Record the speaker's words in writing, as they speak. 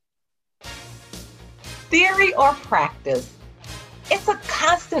Theory or practice? It's a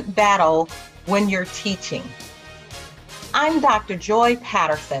constant battle when you're teaching. I'm Dr. Joy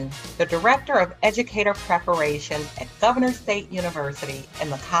Patterson, the Director of Educator Preparation at Governor State University in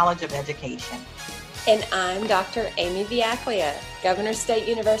the College of Education. And I'm Dr. Amy Viaclia, Governor State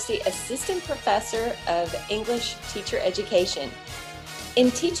University Assistant Professor of English Teacher Education. In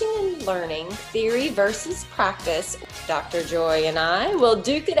Teaching and Learning, Theory versus Practice, Dr. Joy and I will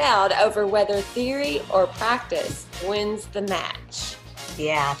duke it out over whether theory or practice wins the match.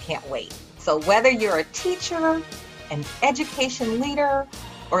 Yeah, I can't wait. So whether you're a teacher, an education leader,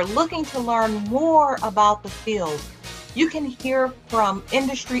 or looking to learn more about the field, you can hear from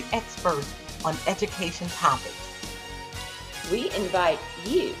industry experts on education topics. We invite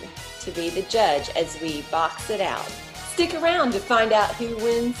you to be the judge as we box it out. Stick around to find out who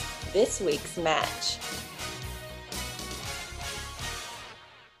wins this week's match.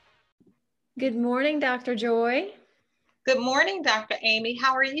 Good morning, Dr. Joy. Good morning, Dr. Amy.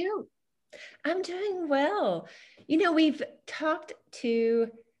 How are you? I'm doing well. You know, we've talked to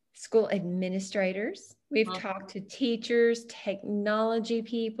school administrators, we've talked to teachers, technology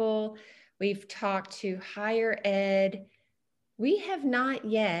people, we've talked to higher ed. We have not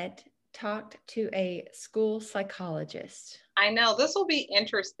yet talked to a school psychologist. I know this will be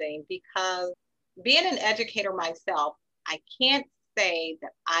interesting because being an educator myself, I can't say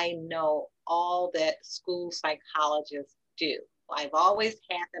that I know all that school psychologists do. I've always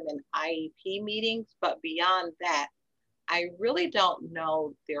had them in IEP meetings, but beyond that, I really don't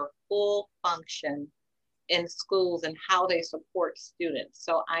know their full function in schools and how they support students.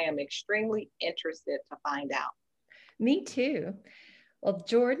 So I am extremely interested to find out. Me too. Well,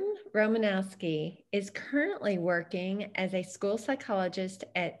 Jordan Romanowski is currently working as a school psychologist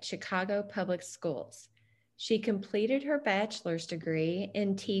at Chicago Public Schools. She completed her bachelor's degree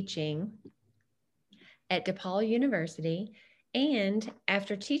in teaching at DePaul University, and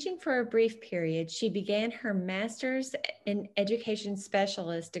after teaching for a brief period, she began her master's in education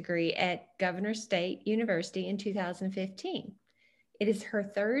specialist degree at Governor State University in 2015. It is her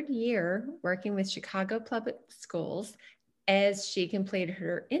third year working with Chicago Public Schools, as she completed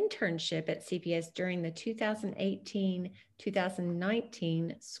her internship at CPS during the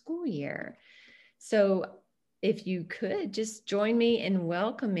 2018-2019 school year. So if you could just join me in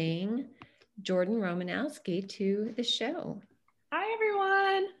welcoming Jordan Romanowski to the show. Hi,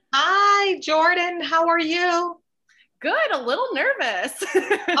 everyone. Hi, Jordan. How are you? Good. A little nervous.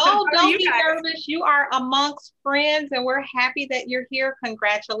 Oh, don't be nervous. You are amongst friends, and we're happy that you're here.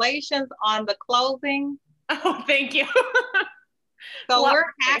 Congratulations on the closing. Oh, thank you. So we're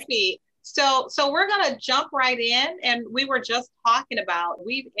happy. So we're going to jump right in. And we were just talking about,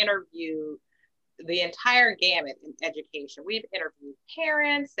 we've interviewed the entire gamut in education. We've interviewed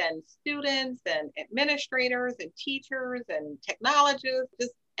parents and students and administrators and teachers and technologists,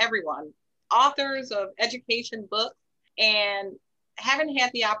 just everyone, authors of education books, and haven't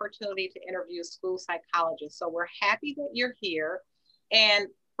had the opportunity to interview school psychologists. So we're happy that you're here. And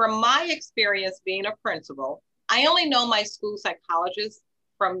from my experience being a principal, I only know my school psychologist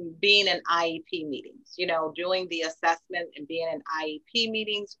from being in IEP meetings, doing the assessment and being in IEP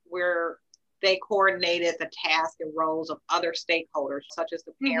meetings where they coordinated the tasks and roles of other stakeholders, such as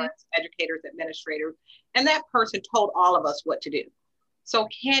the parents, educators, administrators, and that person told all of us what to do. So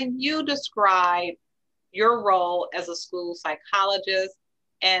can you describe your role as a school psychologist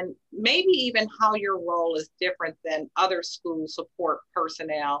and maybe even how your role is different than other school support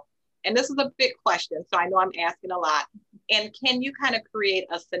personnel? And this is a big question, so I know I'm asking a lot. And can you kind of create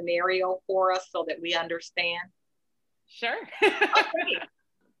a scenario for us so that we understand? Sure. Okay.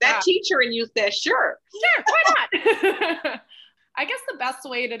 That teacher in you says, sure. Sure, why not? I guess the best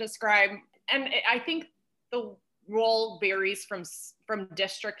way to describe, and I think the role varies from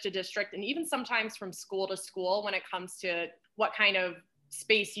district to district, and even sometimes from school to school when it comes to what kind of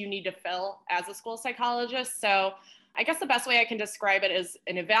space you need to fill as a school psychologist. So I guess the best way I can describe it is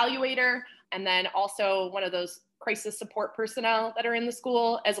an evaluator, and then also one of those crisis support personnel that are in the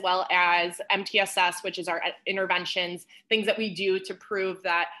school, as well as MTSS, which is our interventions, things that we do to prove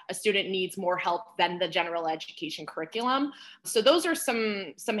that a student needs more help than the general education curriculum. So those are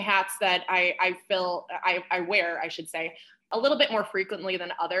some hats that I wear, I should say, a little bit more frequently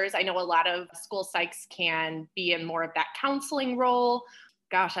than others. I know a lot of school psychs can be in more of that counseling role.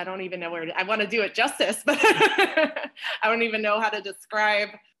 Gosh, I don't even know I want to do it justice, but I don't even know how to describe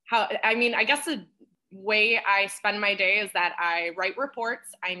I guess the way I spend my day is that I write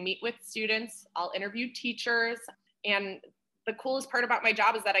reports, I meet with students, I'll interview teachers, and the coolest part about my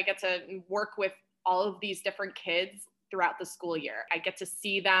job is that I get to work with all of these different kids throughout the school year. I get to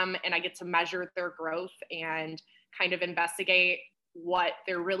see them and I get to measure their growth and kind of investigate what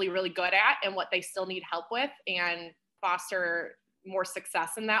they're really, really good at and what they still need help with and foster more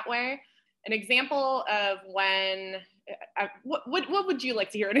success in that way. An example of when, what would you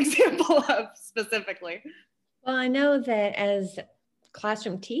like to hear an example of specifically? Well, I know that as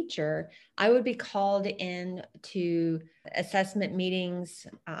classroom teacher, I would be called in to assessment meetings,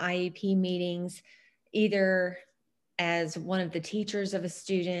 IEP meetings, either as one of the teachers of a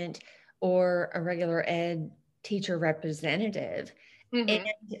student or a regular ed teacher representative. Mm-hmm.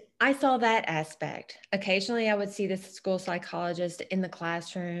 And I saw that aspect. Occasionally I would see the school psychologist in the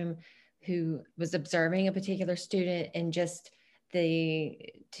classroom who was observing a particular student and just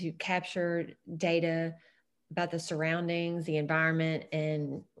to capture data about the surroundings, the environment,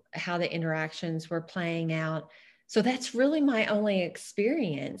 and how the interactions were playing out. So that's really my only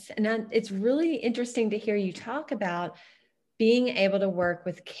experience. And it's really interesting to hear you talk about being able to work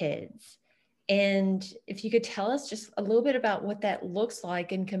with kids. And if you could tell us just a little bit about what that looks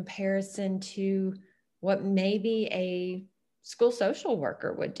like in comparison to what maybe a school social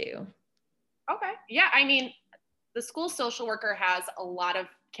worker would do. Okay. Yeah. I mean, the school social worker has a lot of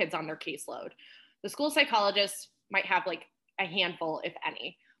kids on their caseload. The school psychologist might have like a handful, if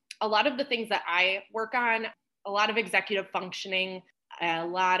any. A lot of the things that I work on, a lot of executive functioning, a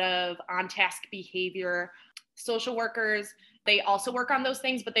lot of on-task behavior. Social workers, they also work on those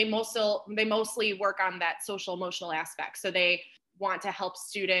things, but they mostly work on that social emotional aspect. So they want to help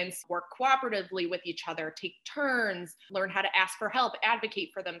students work cooperatively with each other, take turns, learn how to ask for help, advocate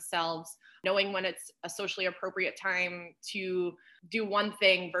for themselves, knowing when it's a socially appropriate time to do one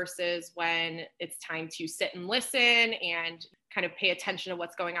thing versus when it's time to sit and listen and kind of pay attention to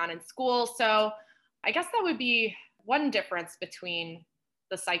what's going on in school. So I guess that would be one difference between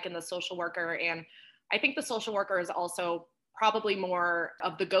the psych and the social worker. And I think the social worker is also probably more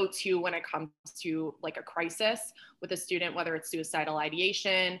of the go-to when it comes to like a crisis with a student, whether it's suicidal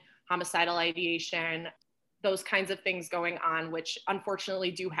ideation, homicidal ideation, those kinds of things going on, which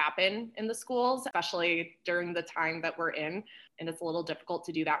unfortunately do happen in the schools, especially during the time that we're in. And it's a little difficult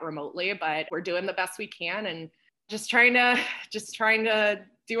to do that remotely, but we're doing the best we can and just trying to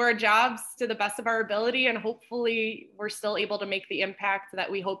do our jobs to the best of our ability. And hopefully we're still able to make the impact that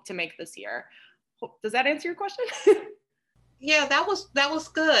we hope to make this year. Does that answer your question? Yeah, that was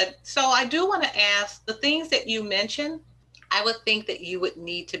good. So I do want to ask, the things that you mentioned, I would think that you would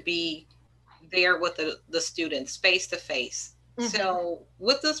need to be there with the students face to face. So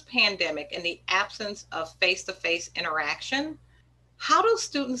with this pandemic and the absence of face-to-face interaction, how do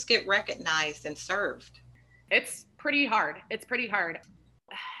students get recognized and served? It's pretty hard.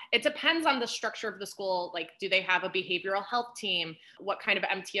 It depends on the structure of the school. Like, do they have a behavioral health team? What kind of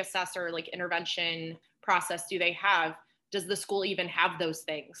MTSS or like intervention process do they have? Does the school even have those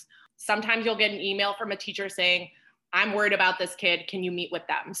things? Sometimes you'll get an email from a teacher saying, I'm worried about this kid. Can you meet with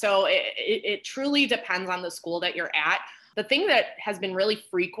them? So it truly depends on the school that you're at. The thing that has been really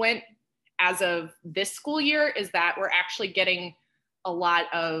frequent as of this school year is that we're actually getting a lot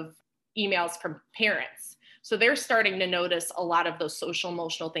of emails from parents. So they're starting to notice a lot of those social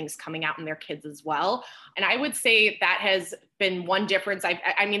emotional things coming out in their kids as well. And I would say that has been one difference.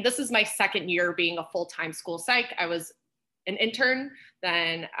 I mean, this is my second year being a full-time school psych. I was an intern,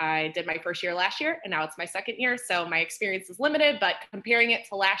 then I did my first year last year, and now it's my second year. So my experience is limited, but comparing it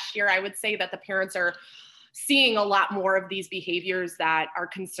to last year, I would say that the parents are seeing a lot more of these behaviors that are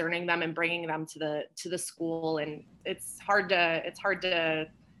concerning them and bringing them to the school. And it's hard to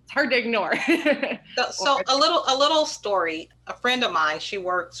ignore. So a little story. A friend of mine, she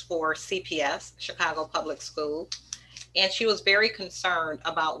works for CPS, Chicago Public School, and she was very concerned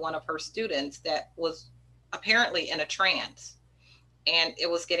about one of her students that was apparently in a trance, and it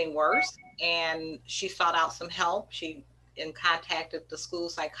was getting worse, and she sought out some help. She contacted the school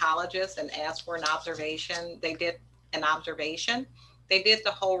psychologist and asked for an observation. They did an observation. They did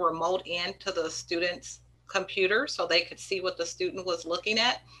the whole remote in to the student's computer so they could see what the student was looking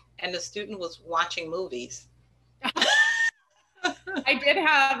at, and the student was watching movies.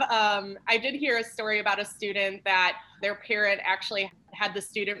 I did hear a story about a student that their parent actually had the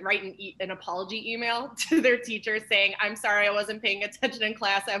student write an apology email to their teacher saying, I'm sorry, I wasn't paying attention in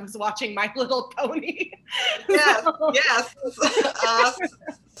class. I was watching My Little Pony. Yes, yes.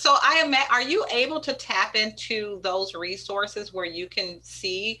 So are you able to tap into those resources where you can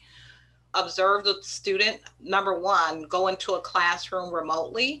observe the student, number one, go into a classroom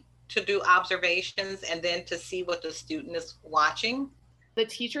remotely to do observations and then to see what the student is watching? The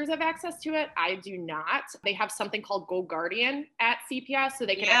teachers have access to it. I do not. They have something called Go Guardian at CPS, so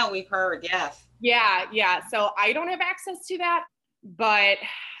they can. Yeah, we've heard. Yes. Yeah. So I don't have access to that, but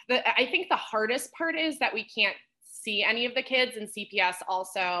I think the hardest part is that we can't see any of the kids, and CPS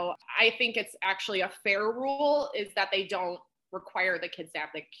also, I think it's actually a fair rule is that they don't require the kids to have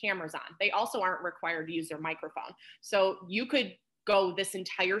the cameras on. They also aren't required to use their microphone. So you could go this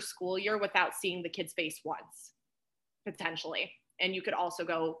entire school year without seeing the kid's face once, potentially. And you could also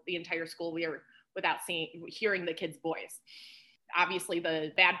go the entire school year without hearing the kid's voice. Obviously,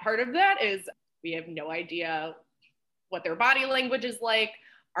 the bad part of that is we have no idea what their body language is like.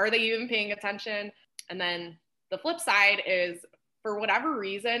 Are they even paying attention? And then the flip side is, for whatever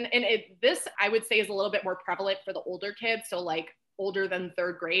reason, and this I would say is a little bit more prevalent for the older kids, so like older than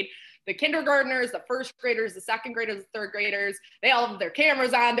third grade. The kindergartners, the first graders, the second graders, the third graders, they all have their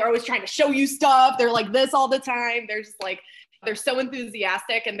cameras on. They're always trying to show you stuff. They're like this all the time. They're just like, they're so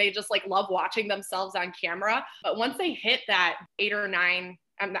enthusiastic and they just like love watching themselves on camera. But once they hit that 9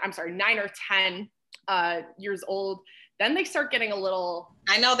 or 10 years old, then they start getting a little...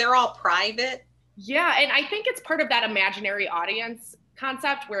 I know they're all private. Yeah, and I think it's part of that imaginary audience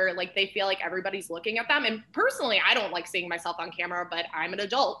concept where like they feel like everybody's looking at them. And personally, I don't like seeing myself on camera, but I'm an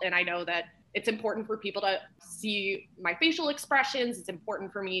adult and I know that it's important for people to see my facial expressions. It's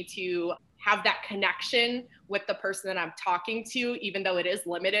important for me to have that connection with the person that I'm talking to, even though it is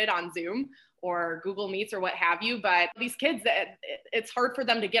limited on Zoom or Google Meets or what have you. But these kids, it's hard for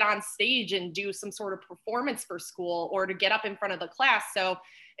them to get on stage and do some sort of performance for school or to get up in front of the class. So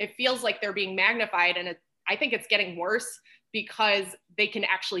it feels like they're being magnified. And I think it's getting worse because they can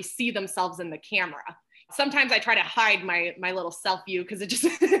actually see themselves in the camera. Sometimes I try to hide my little self view because it just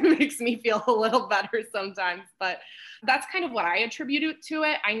makes me feel a little better sometimes. But that's kind of what I attribute it to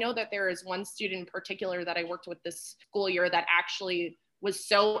it. I know that there is one student in particular that I worked with this school year that actually was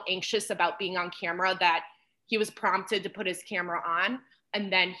so anxious about being on camera that he was prompted to put his camera on,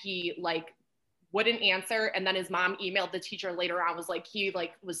 and then he like wouldn't answer. And then his mom emailed the teacher later on, was like, he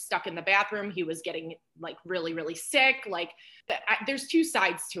like was stuck in the bathroom. He was getting like really, really sick. Like there's two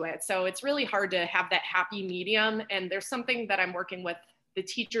sides to it. So it's really hard to have that happy medium. And there's something that I'm working with the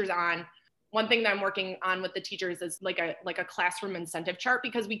teachers on. One thing that I'm working on with the teachers is like a classroom incentive chart,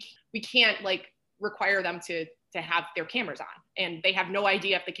 because we can't like require them to have their cameras on, and they have no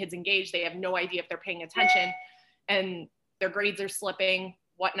idea if the kid's engaged. They have no idea if they're paying attention, and their grades are slipping,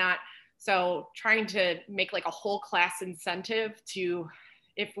 whatnot. So trying to make like a whole class incentive to,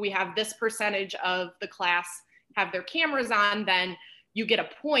 if we have this percentage of the class have their cameras on, then you get a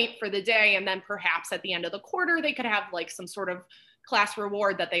point for the day. And then perhaps at the end of the quarter, they could have like some sort of class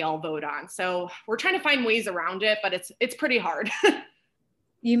reward that they all vote on. So we're trying to find ways around it, but it's pretty hard.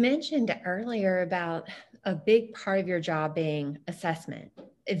 You mentioned earlier about a big part of your job being assessment,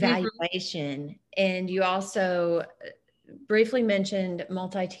 evaluation, and you also briefly mentioned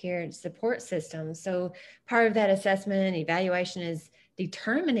multi-tiered support systems. So part of that assessment and evaluation is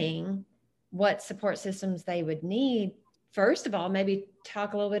determining what support systems they would need. First of all, maybe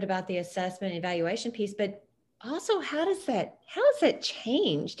talk a little bit about the assessment and evaluation piece, but also how has that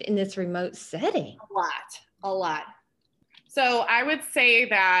changed in this remote setting? A lot. So I would say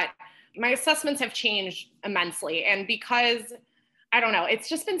that my assessments have changed immensely. And because I don't know, it's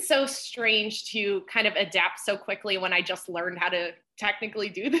just been so strange to kind of adapt so quickly when I just learned how to technically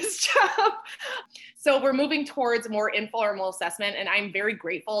do this job. So we're moving towards more informal assessment. And I'm very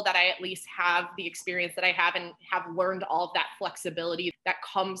grateful that I at least have the experience that I have and have learned all of that flexibility that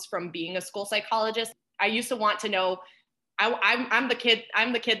comes from being a school psychologist. I used to want to know, I'm the kid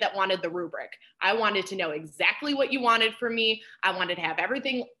that wanted the rubric. I wanted to know exactly what you wanted from me. I wanted to have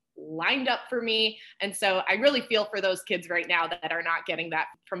everything lined up for me. And so I really feel for those kids right now that are not getting that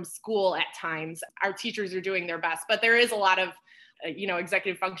from school at times. Our teachers are doing their best, but there is a lot of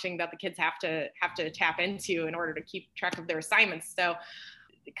executive functioning that the kids have to tap into in order to keep track of their assignments. So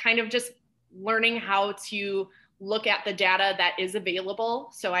kind of just learning how to look at the data that is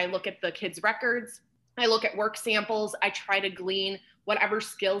available. So I look at the kids' records, I look at work samples, I try to glean whatever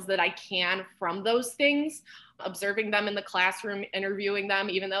skills that I can from those things, observing them in the classroom, interviewing them,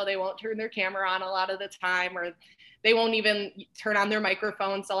 even though they won't turn their camera on a lot of the time, or they won't even turn on their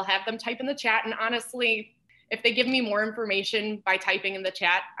microphone. So I'll have them type in the chat. And honestly, if they give me more information by typing in the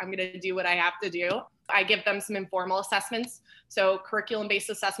chat, I'm going to do what I have to do. I give them some informal assessments. So curriculum-based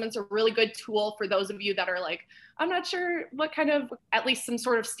assessments are a really good tool for those of you that are like, I'm not sure what kind of, at least some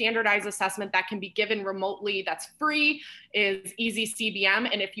sort of standardized assessment that can be given remotely that's free is Easy CBM.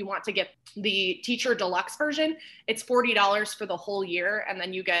 And if you want to get the Teacher Deluxe version, it's $40 for the whole year. And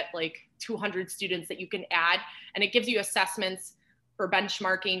then you get like 200 students that you can add. And it gives you assessments for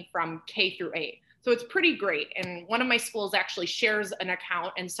benchmarking from K through 8. So it's pretty great. And one of my schools actually shares an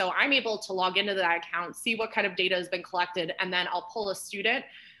account. And so I'm able to log into that account, see what kind of data has been collected, and then I'll pull a student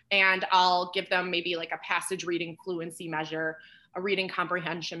and I'll give them maybe like a passage reading fluency measure, a reading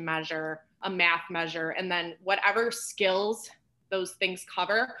comprehension measure, a math measure, and then whatever skills those things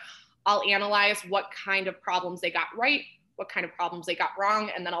cover, I'll analyze what kind of problems they got right, what kind of problems they got wrong,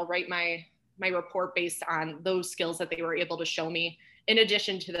 and then I'll write my report based on those skills that they were able to show me, in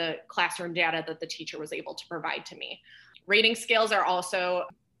addition to the classroom data that the teacher was able to provide to me. Rating scales are also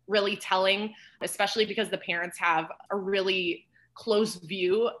really telling, especially because the parents have a really close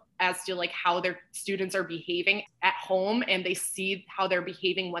view as to like how their students are behaving at home, and they see how they're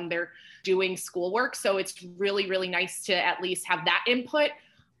behaving when they're doing schoolwork. So it's really, really nice to at least have that input.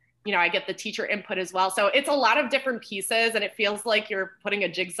 You know, I get the teacher input as well. So it's a lot of different pieces, and it feels like you're putting a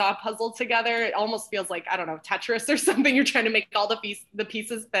jigsaw puzzle together. It almost feels like, I don't know, Tetris or something. You're trying to make all the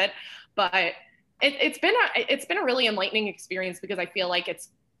pieces fit. But it's been a really enlightening experience, because I feel like it's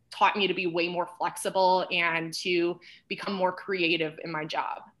taught me to be way more flexible and to become more creative in my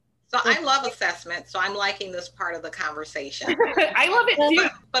job. So I love assessment. So I'm liking this part of the conversation. I love it too.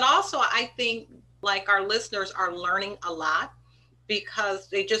 But also I think like our listeners are learning a lot, because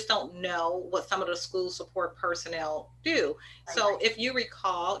they just don't know what some of the school support personnel do. So if you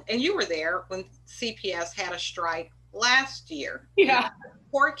recall, and you were there when CPS had a strike last year. Yeah.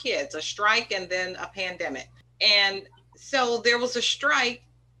 Poor kids, a strike and then a pandemic. And so there was a strike,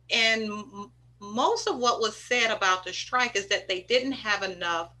 and most of what was said about the strike is that they didn't have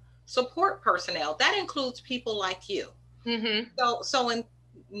enough support personnel. That includes people like you. Mm-hmm. So in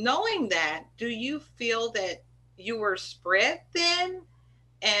knowing that, do you feel that you were spread thin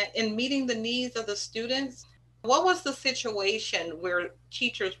and in meeting the needs of the students? What was the situation where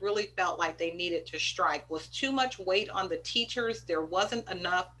teachers really felt like they needed to strike? Was too much weight on the teachers? There wasn't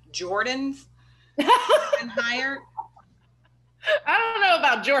enough Jordans and hired? I don't know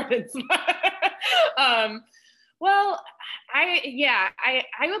about Jordans. Well,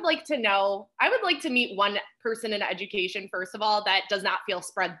 I would like to know, I would like to meet one person in education, first of all, that does not feel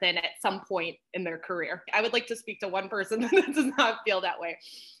spread thin at some point in their career. I would like to speak to one person that does not feel that way.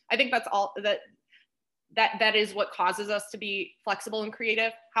 I think that's all that is what causes us to be flexible and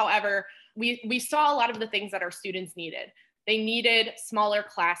creative. However, we saw a lot of the things that our students needed. They needed smaller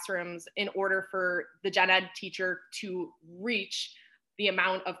classrooms in order for the gen ed teacher to reach the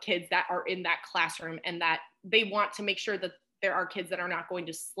amount of kids that are in that classroom, and that they want to make sure that there are kids that are not going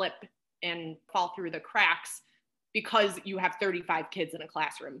to slip and fall through the cracks because you have 35 kids in a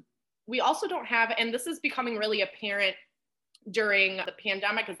classroom. We also don't have, and this is becoming really apparent during the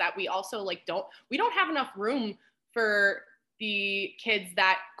pandemic, is that we also we don't have enough room for the kids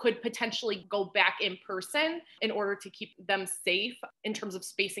that could potentially go back in person in order to keep them safe in terms of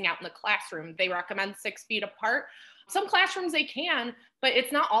spacing out in the classroom. They recommend 6 feet apart. Some classrooms they can, but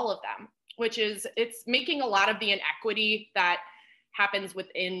it's not all of them, it's making a lot of the inequity that happens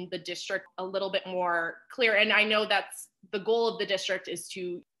within the district a little bit more clear. And I know that's the goal of the district, is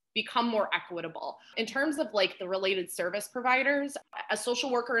to become more equitable. In terms of like the related service providers, a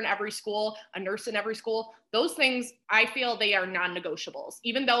social worker in every school, a nurse in every school, those things, I feel they are non-negotiables.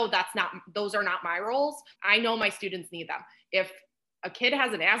 Even though those are not my roles, I know my students need them. If a kid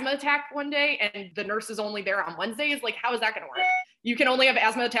has an asthma attack one day and the nurse is only there on Wednesdays, like how is that going to work? You can only have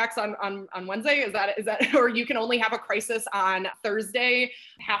asthma attacks on Wednesday? Is that, or you can only have a crisis on Thursday,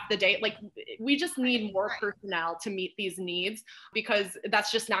 half the day? Like we just need more personnel to meet these needs, because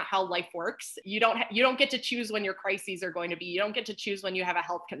that's just not how life works. You don't get to choose when your crises are going to be. You don't get to choose when you have a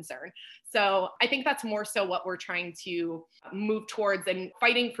health concern. So I think that's more so what we're trying to move towards, and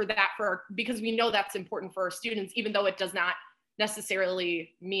fighting for that because we know that's important for our students, even though it does not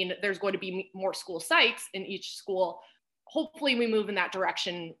necessarily mean there's going to be more school psychs in each school. Hopefully we move in that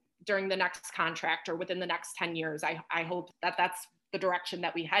direction during the next contract or within the next 10 years. I hope that that's the direction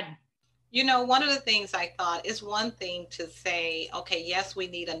that we head. You know, one of the things I thought is one thing to say, okay, yes, we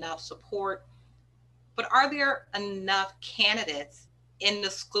need enough support, but are there enough candidates in the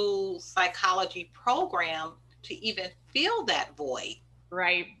school psychology program to even fill that void?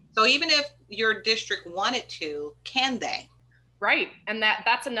 Right. So even if your district wanted to, can they? Right. And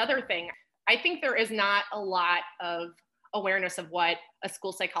that's another thing. I think there is not a lot of awareness of what a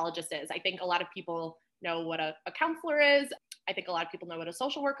school psychologist is. I think a lot of people know what a counselor is. I think a lot of people know what a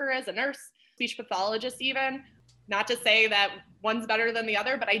social worker is, a nurse, speech pathologist even. Not to say that one's better than the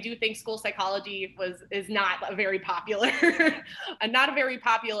other, but I do think school psychology is not a very popular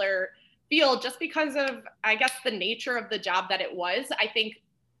field, just because of, I guess, the nature of the job that it was. I think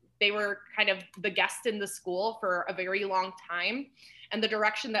they were kind of the guest in the school for a very long time. And the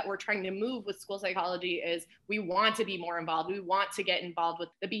direction that we're trying to move with school psychology is we want to be more involved. We want to get involved with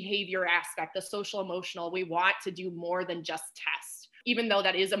the behavior aspect, the social emotional. We want to do more than just test. Even though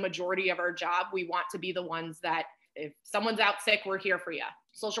that is a majority of our job, we want to be the ones that if someone's out sick, we're here for you.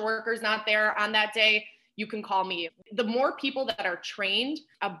 Social worker's not there on that day, you can call me. The more people that are trained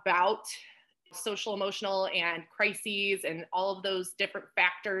about social emotional and crises and all of those different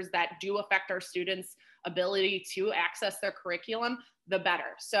factors that do affect our students' ability to access their curriculum, the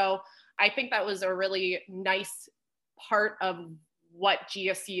better. So I think that was a really nice part of what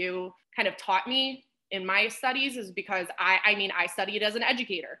GSU kind of taught me in my studies, is because I studied as an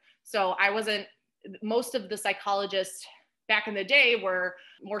educator. So most of the psychologists back in the day were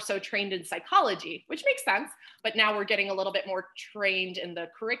more so trained in psychology, which makes sense. But now we're getting a little bit more trained in the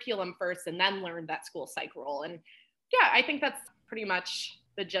curriculum first and then learn that school psych role. And yeah, I think that's pretty much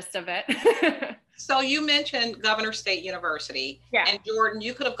the gist of it. So you mentioned Governor State University. Yeah. And Jordan,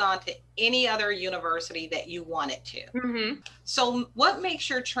 you could have gone to any other university that you wanted to. Mm-hmm. So what makes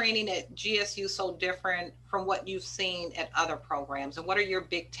your training at GSU so different from what you've seen at other programs? And what are your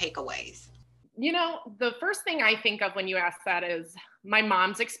big takeaways? You know, the first thing I think of when you ask that is my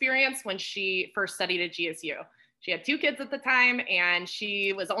mom's experience when she first studied at GSU. She had 2 kids at the time, and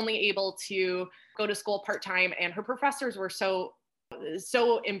she was only able to go to school part-time, and her professors were so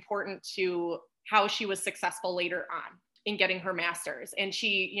important to how she was successful later on in getting her master's. And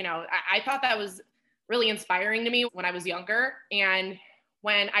she, you know, I thought that was really inspiring to me when I was younger. And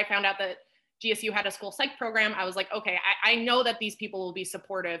when I found out that GSU had a school psych program, I was like, okay, I know that these people will be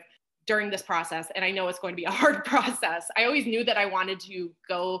supportive during this process. And I know it's going to be a hard process. I always knew that I wanted to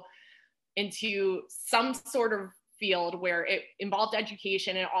go into some sort of field where it involved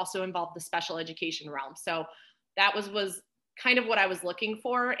education and also involved the special education realm. So that was kind of what I was looking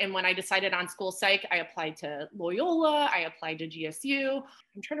for. And when I decided on school psych, I applied to Loyola, I applied to GSU.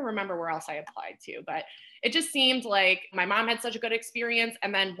 I'm trying to remember where else I applied to, but it just seemed like my mom had such a good experience.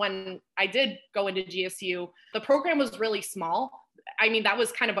 And then when I did go into GSU, the program was really small. I mean, that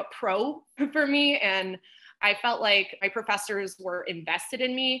was kind of a pro for me. And I felt like my professors were invested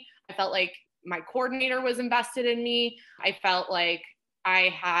in me. I felt like my coordinator was invested in me. I felt like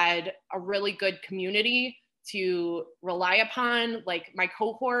I had a really good community to rely upon. Like my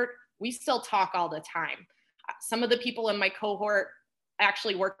cohort, we still talk all the time. Some of the people in my cohort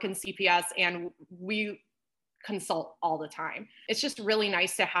actually work in CPS, and we consult all the time. It's just really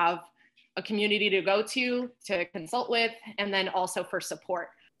nice to have a community to go to consult with, and then also for support.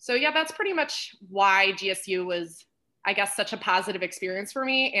 So yeah, that's pretty much why GSU was, I guess, such a positive experience for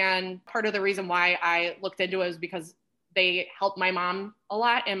me. And part of the reason why I looked into it is because they helped my mom a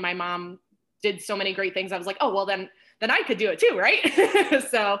lot, and my mom did so many great things. I was like, oh, well, then I could do it too, right?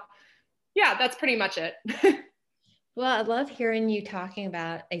 So yeah, that's pretty much it. Well, I love hearing you talking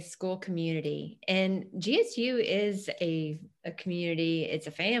about a school community, and GSU is a community, it's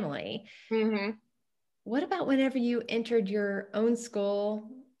a family. Mm-hmm. What about whenever you entered your own school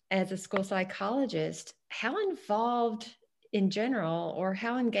as a school psychologist? How involved in general, or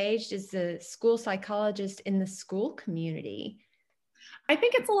how engaged is the school psychologist in the school community? I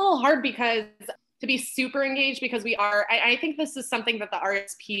think it's a little hard because to be super engaged, because we are, I think this is something that the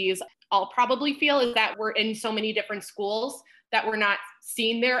RSPs all probably feel, is that we're in so many different schools that we're not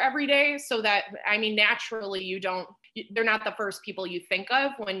seen there every day. So that, I mean, naturally they're not the first people you think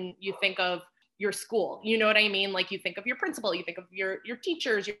of when you think of your school. You know what I mean? Like you think of your principal, you think of your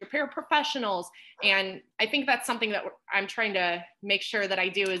teachers, your paraprofessionals. And I think that's something that I'm trying to make sure that I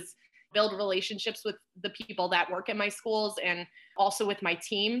do, is build relationships with the people that work in my schools and also with my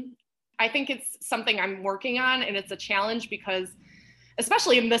team. I think it's something I'm working on, and it's a challenge because,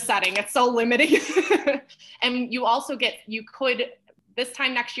 especially in this setting, it's so limiting. And you also this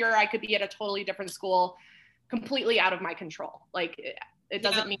time next year, I could be at a totally different school, completely out of my control. Like it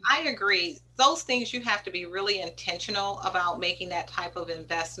doesn't mean. I agree. Those things, you have to be really intentional about making that type of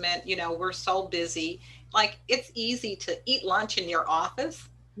investment. You know, we're so busy. Like, it's easy to eat lunch in your office.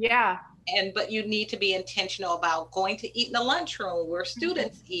 Yeah. But you need to be intentional about going to eat in the lunchroom where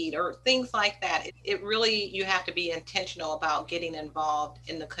students eat, or things like that. It really, you have to be intentional about getting involved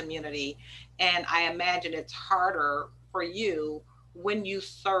in the community. And I imagine it's harder for you when you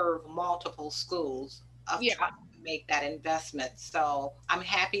serve multiple schools of trying to make that investment. So I'm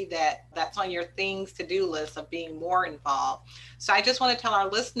happy that that's on your things to do list of being more involved. So I just want to tell our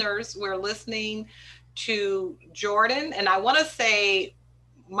listeners, we're listening to Jordan, and I want to say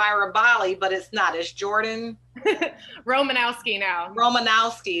Myra Bali, but it's not. It's Jordan Romanowski now.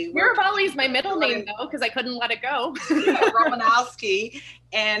 Romanowski. Mirabali is my middle name though, because I couldn't let it go. Yeah, Romanowski,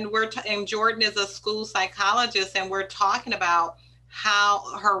 and and Jordan is a school psychologist, and we're talking about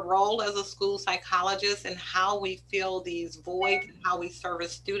how her role as a school psychologist and how we fill these voids and how we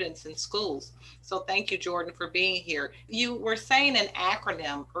service students in schools. So thank you, Jordan, for being here. You were saying an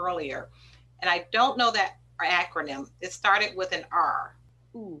acronym earlier, and I don't know that acronym. It started with an R.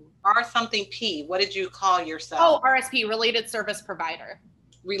 Ooh. R something P. What did you call yourself? Oh, RSP, Related Service Provider.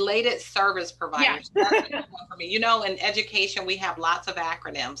 Related Service Provider. Yeah. That's for me. You know, in education, we have lots of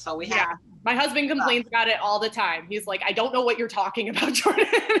acronyms. So we have. Yeah. My husband complains about it all the time. He's like, I don't know what you're talking about, Jordan.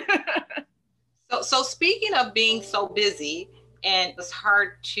 So speaking of being so busy, and it's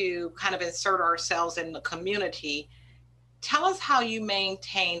hard to kind of insert ourselves in the community, tell us how you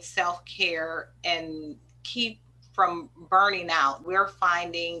maintain self-care and keep from burning out. We're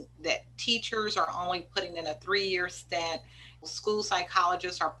finding that teachers are only putting in a 3-year stint. School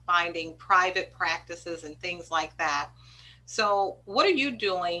psychologists are finding private practices and things like that. So what are you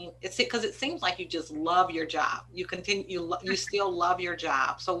doing? It's because it seems like you just love your job. You still love your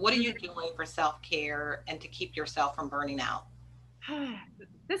job. So what are you doing for self-care and to keep yourself from burning out?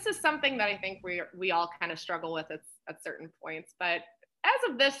 This is something that I think we all kind of struggle with at certain points. But as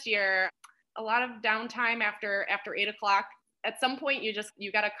of this year, a lot of downtime after 8 o'clock. At some point, you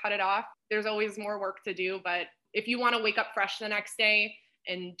got to cut it off. There's always more work to do, but if you want to wake up fresh the next day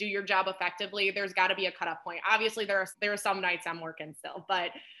and do your job effectively, there's got to be a cutoff point. Obviously, there are some nights I'm working still,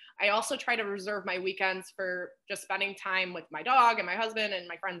 but I also try to reserve my weekends for just spending time with my dog and my husband and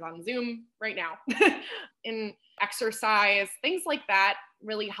my friends on Zoom right now. And exercise, things like that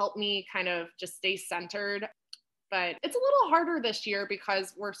really help me kind of just stay centered. But it's a little harder this year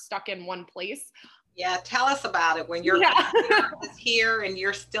because we're stuck in one place. Yeah, tell us about it when your is here and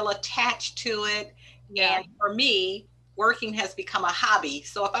you're still attached to it. Yeah. And for me, working has become a hobby.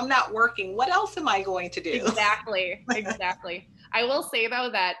 So if I'm not working, what else am I going to do? Exactly. I will say though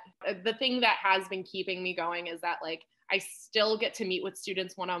that the thing that has been keeping me going is that like I still get to meet with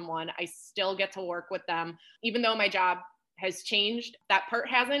students one-on-one. I still get to work with them, even though my job has changed. That part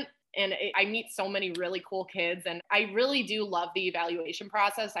hasn't. And I meet so many really cool kids, and I really do love the evaluation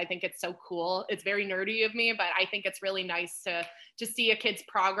process. I think it's so cool. It's very nerdy of me, but I think it's really nice to see a kid's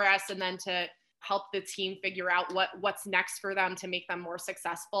progress and then to help the team figure out what's next for them to make them more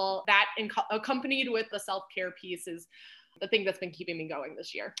successful. That accompanied with the self-care piece is the thing that's been keeping me going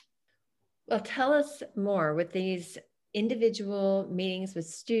this year. Well, tell us more with these individual meetings with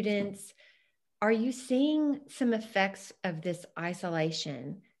students. Are you seeing some effects of this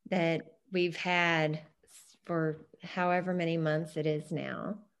isolation that we've had for however many months it is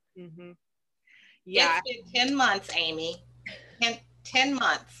now? Mm-hmm. Yeah. It's been 10 months, Amy. 10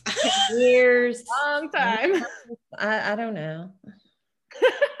 months. 10 years. Long time. I don't know.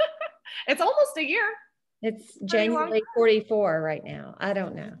 It's almost a year. It's January 44 right now. I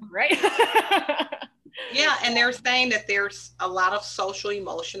don't know. Right. Yeah, and they're saying that there's a lot of social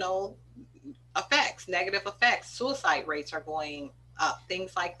emotional effects, negative effects. Suicide rates are going up,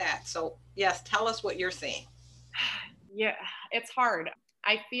 things like that. So yes, tell us what you're seeing. Yeah, it's hard.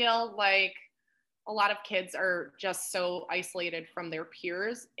 I feel like a lot of kids are just so isolated from their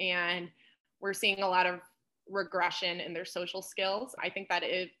peers, and we're seeing a lot of regression in their social skills. I think that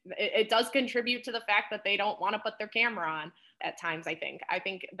it does contribute to the fact that they don't want to put their camera on at times. I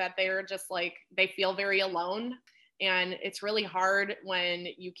think that they're just like, they feel very alone, and it's really hard when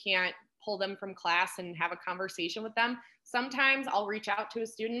you can't pull them from class and have a conversation with them. Sometimes I'll reach out to a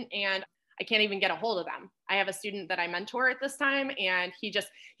student and I can't even get a hold of them. I have a student that I mentor at this time, and he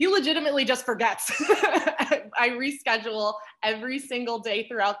legitimately just forgets. I reschedule every single day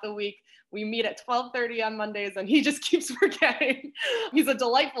throughout the week. We meet at 12:30 on Mondays, and he just keeps forgetting. He's a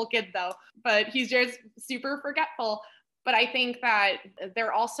delightful kid though, but he's just super forgetful. But I think that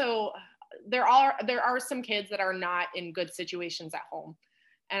there are some kids that are not in good situations at home.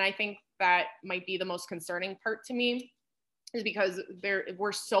 And I think that might be the most concerning part to me, is because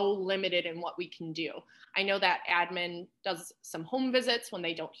we're so limited in what we can do. I know that admin does some home visits when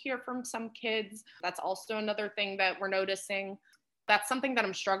they don't hear from some kids. That's also another thing that we're noticing. That's something that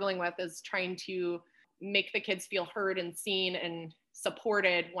I'm struggling with, is trying to make the kids feel heard and seen and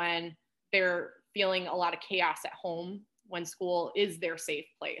supported when they're feeling a lot of chaos at home, when school is their safe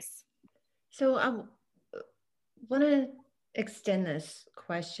place. So I want to extend this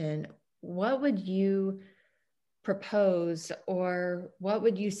question. What would you propose, or what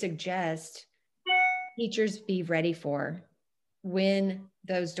would you suggest teachers be ready for when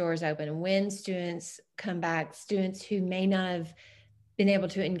those doors open, when students come back, students who may not have been able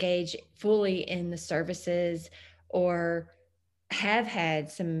to engage fully in the services or have had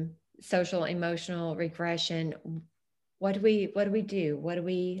some social emotional regression, what do we do? What do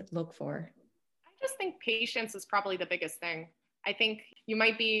we look for? I just think patience is probably the biggest thing. I think you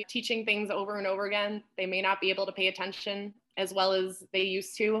might be teaching things over and over again. They may not be able to pay attention as well as they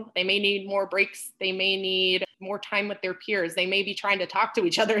used to. They may need more breaks. They may need more time with their peers. They may be trying to talk to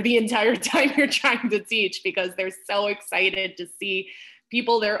each other the entire time you're trying to teach because they're so excited to see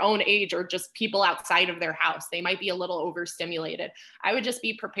people their own age or just people outside of their house. They might be a little overstimulated. I would just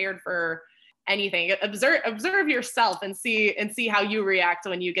be prepared for anything. Observe yourself and see how you react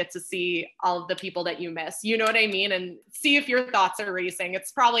when you get to see all of the people that you miss. You know what I mean? And see if your thoughts are racing.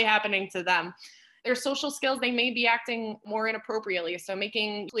 It's probably happening to them. Their social skills, they may be acting more inappropriately. So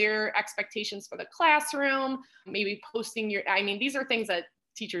making clear expectations for the classroom, maybe posting these are things that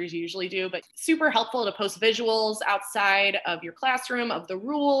teachers usually do, but super helpful to post visuals outside of your classroom of the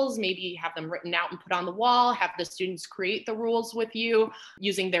rules, maybe have them written out and put on the wall, have the students create the rules with you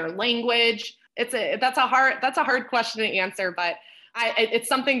using their language. That's a hard question to answer, but it's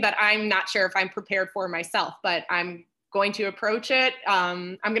something that I'm not sure if I'm prepared for myself, but I'm going to approach it.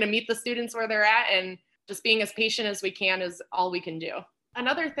 I'm going to meet the students where they're at, and just being as patient as we can is all we can do.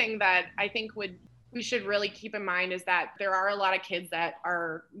 Another thing that I think we should really keep in mind is that there are a lot of kids that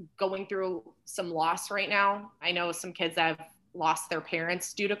are going through some loss right now. I know some kids that have lost their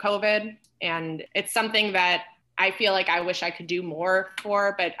parents due to COVID, and it's something that I feel like I wish I could do more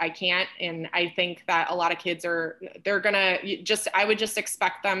for, but I can't. And I think that a lot of kids I would just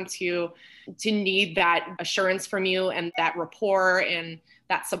expect them to need that assurance from you and that rapport and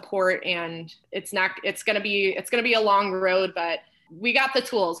that support. And it's going to be a long road, but we got the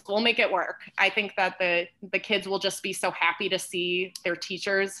tools. We'll make it work. I think that the kids will just be so happy to see their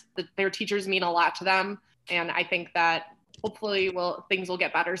teachers. Their teachers mean a lot to them. And I think that hopefully things will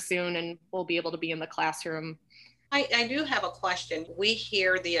get better soon and we'll be able to be in the classroom. I do have a question. We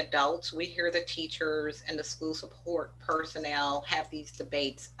hear the adults, we hear the teachers and the school support personnel have these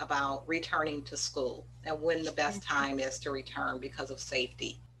debates about returning to school and when the best time is to return because of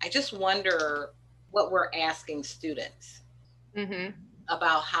safety. I just wonder what we're asking students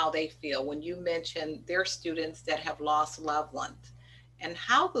about how they feel when you mention their students that have lost loved ones. And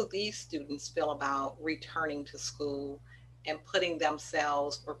how do these students feel about returning to school and putting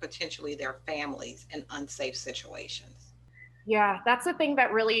themselves or potentially their families in unsafe situations? Yeah, that's the thing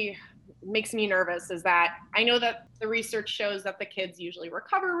that really makes me nervous, is that I know that the research shows that the kids usually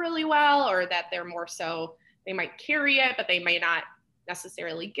recover really well, or that they're more so, they might carry it, but they may not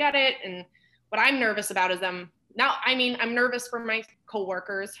necessarily get it. And what I'm nervous about is I'm nervous for my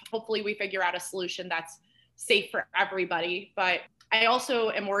coworkers. Hopefully we figure out a solution that's safe for everybody, but I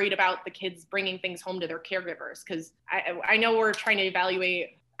also am worried about the kids bringing things home to their caregivers, because I know we're trying to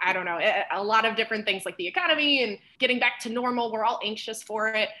evaluate, I don't know, a lot of different things like the economy and getting back to normal. We're all anxious for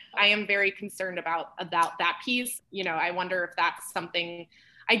it. I am very concerned about that piece. You know, I wonder if that's something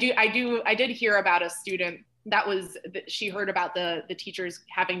I did hear about a student she heard about the teachers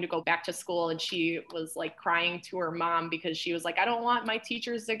having to go back to school, and she was like crying to her mom because she was like, I don't want my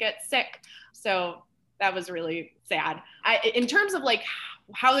teachers to get sick. So that was really sad. In terms of like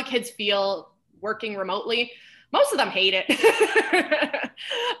how the kids feel working remotely, most of them hate it.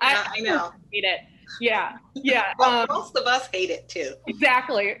 I know. Hate it. Yeah. Well, most of us hate it too.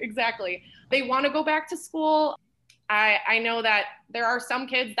 Exactly. They want to go back to school. I know that there are some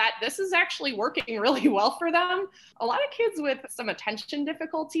kids that this is actually working really well for them. A lot of kids with some attention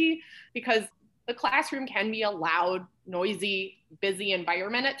difficulty, because the classroom can be a loud, noisy, busy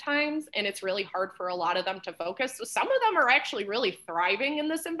environment at times, and it's really hard for a lot of them to focus. So some of them are actually really thriving in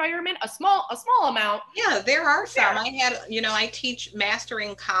this environment, a small amount. Yeah, there are some. Yeah. I teach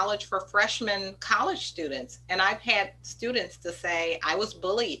mastering college for freshman college students, and I've had students to say, I was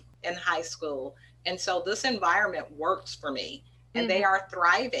bullied in high school, and so this environment works for me, and they are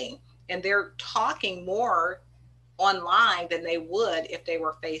thriving, and they're talking more online than they would if they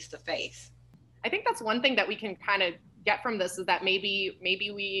were face to face. I think that's one thing that we can kind of get from this, is that maybe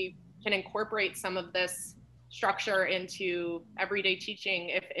we can incorporate some of this structure into everyday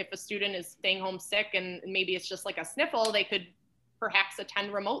teaching. If a student is staying home sick and maybe it's just like a sniffle, they could perhaps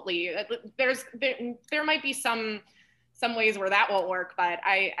attend remotely. There might be some ways where that won't work, but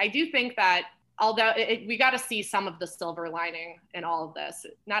I do think that although we got to see some of the silver lining in all of this.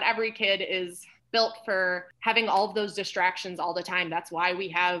 Not every kid is built for having all of those distractions all the time. That's why we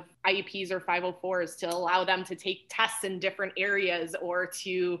have IEPs or 504s, to allow them to take tests in different areas, or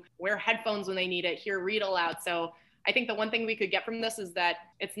to wear headphones when they need it, hear read aloud. So I think the one thing we could get from this is that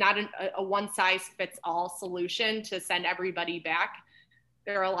it's not a one size fits all solution to send everybody back.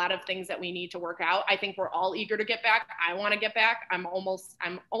 There are a lot of things that we need to work out. I think we're all eager to get back. I want to get back. I'm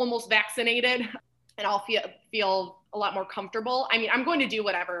almost vaccinated, and I'll feel a lot more comfortable. I mean, I'm going to do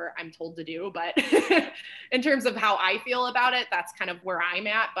whatever I'm told to do, but in terms of how I feel about it, that's kind of where I'm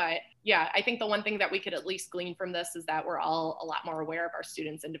at. But yeah, I think the one thing that we could at least glean from this is that we're all a lot more aware of our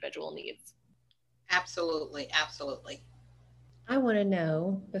students' individual needs. Absolutely. Absolutely. I want to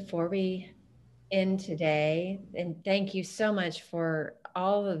know, before we end today, and thank you so much for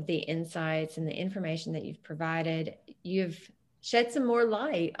all of the insights and the information that you've provided. You've shed some more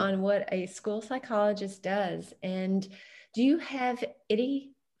light on what a school psychologist does. And do you have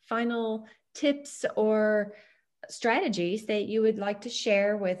any final tips or strategies that you would like to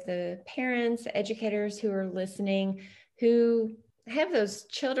share with the parents, educators who are listening, who have those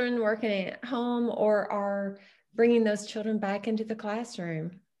children working at home or are bringing those children back into the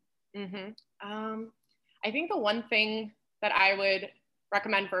classroom? I think the one thing that I would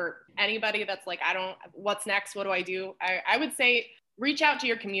recommend for anybody that's like, what's next? What do I do? I would say, reach out to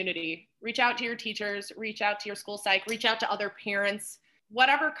your community, reach out to your teachers, reach out to your school psych, reach out to other parents.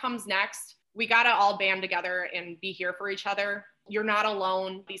 Whatever comes next, we got to all band together and be here for each other. You're not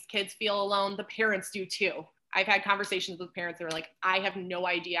alone. These kids feel alone. The parents do too. I've had conversations with parents that are like, I have no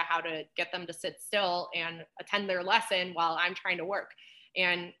idea how to get them to sit still and attend their lesson while I'm trying to work.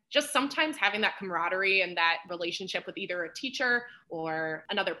 And just sometimes having that camaraderie and that relationship with either a teacher or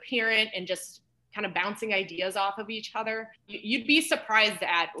another parent and just kind of bouncing ideas off of each other, you'd be surprised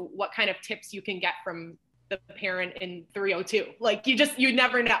at what kind of tips you can get from the parent in 302. Like you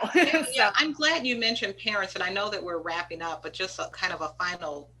never know. Yeah, I'm glad you mentioned parents, and I know that we're wrapping up, but just a kind of a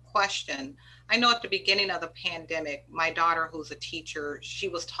final question. I know at the beginning of the pandemic, my daughter, who's a teacher, she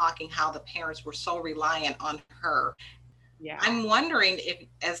was talking how the parents were so reliant on her. Yeah. I'm wondering if,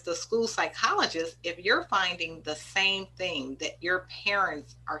 as the school psychologist, if you're finding the same thing, that your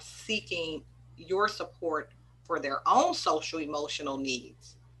parents are seeking your support for their own social emotional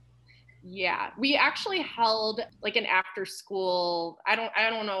needs. Yeah, we actually held like an after school, I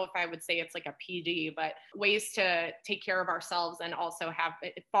don't know if I would say it's like a PD, but ways to take care of ourselves and also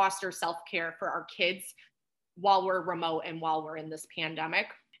foster self-care for our kids while we're remote and while we're in this pandemic.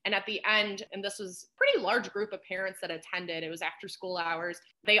 And at the end, and this was a pretty large group of parents that attended, it was after school hours,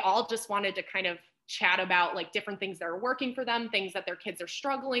 they all just wanted to kind of chat about like different things that are working for them, things that their kids are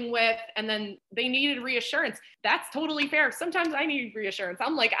struggling with, and then they needed reassurance. That's totally fair. Sometimes I need reassurance.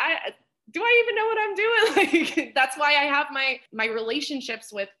 I'm like, do I even know what I'm doing? Like, that's why I have my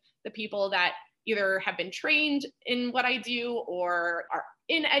relationships with the people that either have been trained in what I do or are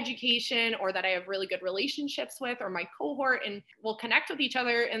in education, or that I have really good relationships with, or my cohort, and we'll connect with each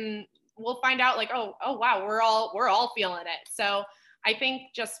other and we'll find out like, oh wow, we're all feeling it. So I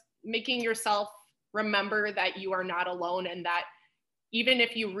think just making yourself remember that you are not alone, and that even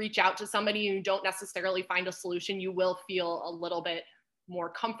if you reach out to somebody and you don't necessarily find a solution, you will feel a little bit more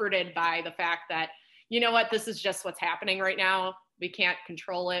comforted by the fact that, you know what, this is just what's happening right now. We can't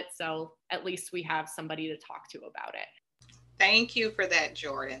control it. So at least we have somebody to talk to about it. Thank you for that,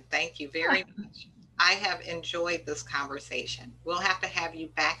 Jordan. Thank you very much. I have enjoyed this conversation. We'll have to have you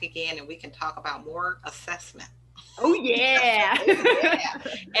back again and we can talk about more assessment. Oh yeah. Oh, yeah.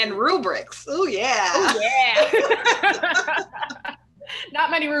 And rubrics. Oh yeah. Oh yeah. Not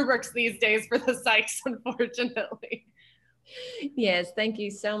many rubrics these days for the psychs, unfortunately. Yes, thank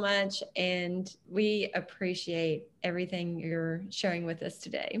you so much. And we appreciate everything you're sharing with us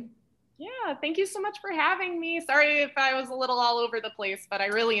today. Yeah, thank you so much for having me. Sorry if I was a little all over the place, but I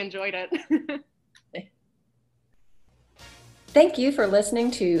really enjoyed it. Thank you for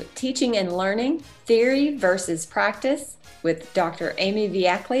listening to Teaching and Learning, Theory versus Practice with Dr. Amy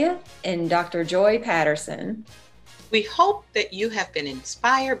Viaclia and Dr. Joy Patterson. We hope that you have been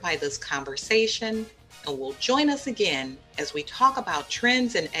inspired by this conversation and will join us again as we talk about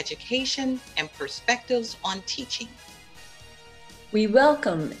trends in education and perspectives on teaching. We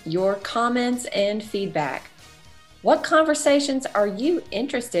welcome your comments and feedback. What conversations are you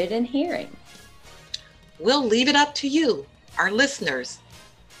interested in hearing? We'll leave it up to you, our listeners.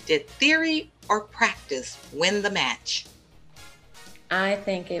 Did theory or practice win the match? I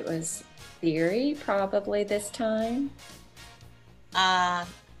think it was theory probably this time.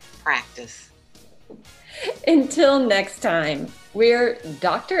 Practice. Until next time, we're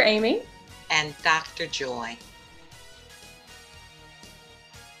Dr. Amy and Dr. Joy.